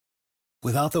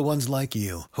Without the ones like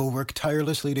you, who work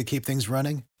tirelessly to keep things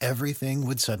running, everything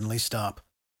would suddenly stop.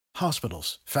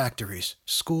 Hospitals, factories,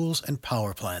 schools, and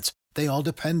power plants, they all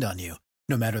depend on you.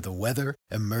 No matter the weather,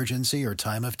 emergency, or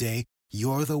time of day,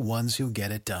 you're the ones who get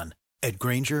it done. At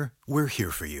Grainger, we're here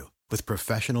for you with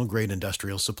professional-grade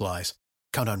industrial supplies.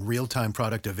 Count on real-time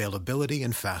product availability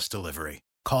and fast delivery.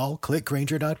 Call, click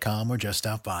Grainger.com, or just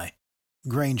stop by.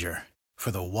 Grainger, for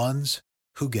the ones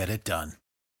who get it done.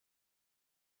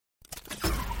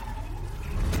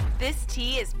 This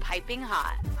tea is piping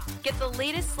hot. Get the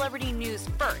latest celebrity news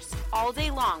first all day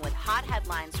long with hot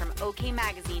headlines from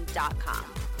okmagazine.com.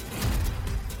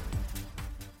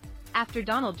 After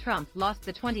Donald Trump lost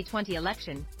the 2020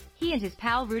 election, he and his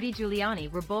pal Rudy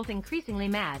Giuliani were both increasingly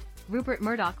mad, Rupert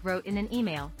Murdoch wrote in an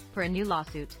email, for a new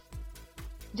lawsuit.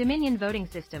 Dominion Voting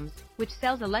Systems, which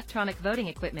sells electronic voting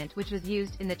equipment which was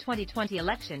used in the 2020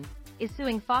 election, is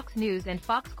suing Fox News and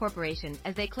Fox Corporation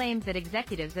as they claim that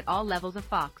executives at all levels of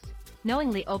Fox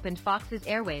knowingly opened Fox's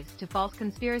airwaves to false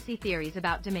conspiracy theories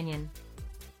about Dominion.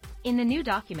 In the new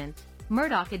documents,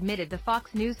 Murdoch admitted the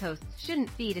Fox News hosts shouldn't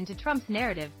feed into Trump's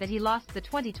narrative that he lost the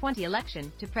 2020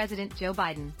 election to President Joe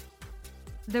Biden.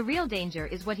 The real danger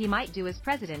is what he might do as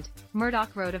president,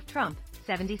 Murdoch wrote of Trump,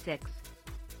 76.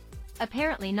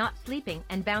 Apparently not sleeping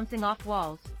and bouncing off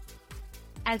walls.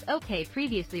 As OK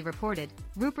previously reported,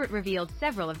 Rupert revealed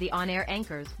several of the on-air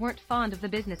anchors weren't fond of the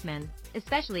businessman,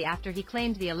 especially after he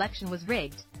claimed the election was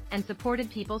rigged, and supported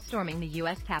people storming the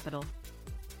U.S. Capitol.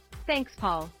 Thanks,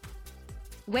 Paul.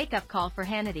 Wake-up call for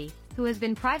Hannity, who has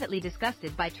been privately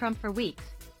disgusted by Trump for weeks,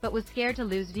 but was scared to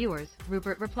lose viewers,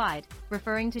 Rupert replied,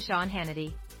 referring to Sean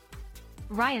Hannity.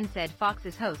 Ryan said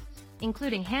Fox's hosts,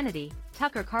 including Hannity,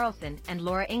 Tucker Carlson, and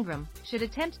Laura Ingraham, should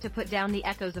attempt to put down the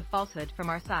echoes of falsehood from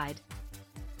our side.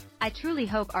 I truly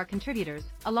hope our contributors,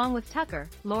 along with Tucker,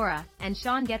 Laura, and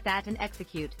Sean get that and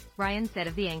execute, Ryan said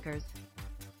of the anchors.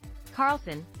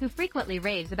 Carlson, who frequently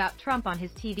raves about Trump on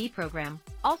his TV program,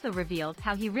 also revealed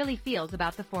how he really feels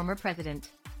about the former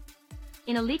president.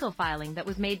 In a legal filing that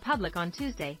was made public on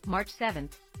Tuesday, March 7,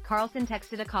 Carlson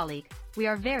texted a colleague, "We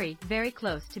are very, very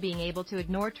close to being able to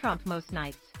ignore Trump most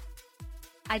nights.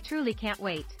 I truly can't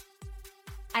wait.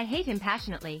 I hate him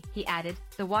passionately," he added,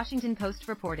 The Washington Post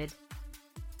reported.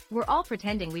 "We're all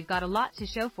pretending we've got a lot to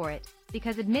show for it,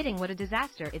 because admitting what a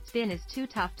disaster it's been is too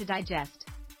tough to digest.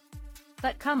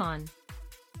 But come on.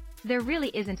 There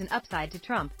really isn't an upside to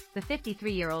Trump," the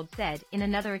 53-year-old said in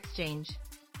another exchange.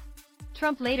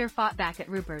 Trump later fought back at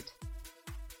Rupert.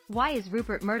 Why is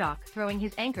Rupert Murdoch throwing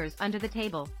his anchors under the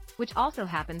table, which also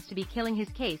happens to be killing his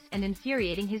case and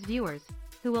infuriating his viewers,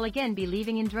 who will again be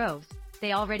leaving in droves?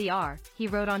 They already are, he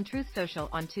wrote on Truth Social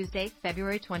on Tuesday,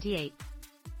 February 28.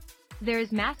 There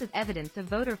is massive evidence of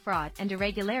voter fraud and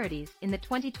irregularities in the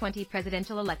 2020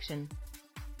 presidential election.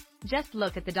 Just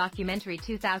look at the documentary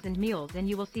 2000 Mules and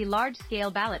you will see large-scale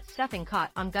ballot stuffing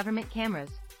caught on government cameras,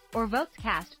 or votes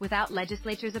cast without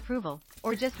legislature's approval,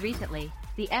 or just recently,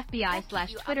 the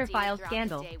FBI/Twitter file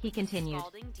scandal, he continued.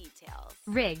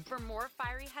 Rigged.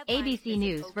 ABC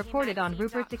News reported on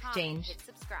Rupert's exchange.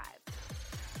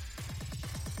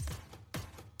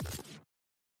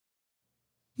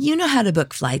 You know how to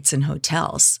book flights and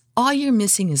hotels. All you're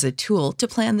missing is a tool to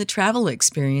plan the travel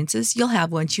experiences you'll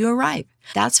have once you arrive.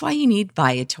 That's why you need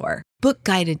Viator. Book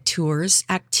guided tours,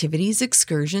 activities,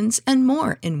 excursions, and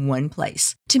more in one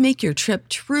place to make your trip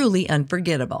truly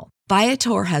unforgettable.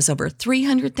 Viator has over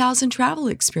 300,000 travel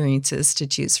experiences to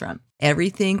choose from.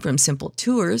 Everything from simple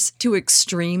tours to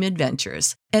extreme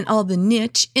adventures, and all the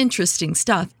niche, interesting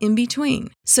stuff in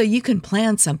between. So you can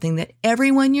plan something that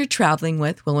everyone you're traveling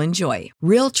with will enjoy.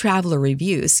 Real traveler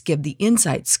reviews give the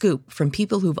inside scoop from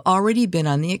people who've already been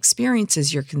on the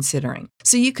experiences you're considering,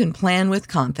 so you can plan with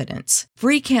confidence.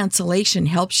 Free cancellation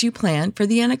helps you plan for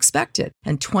the unexpected,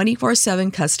 and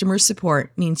 24/7 customer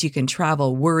support means you can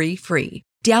travel worry-free.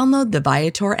 Download the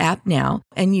Viator app now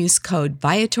and use code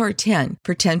Viator10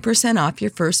 for 10% off your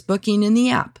first booking in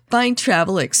the app. Find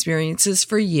travel experiences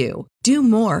for you. Do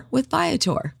more with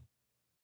Viator.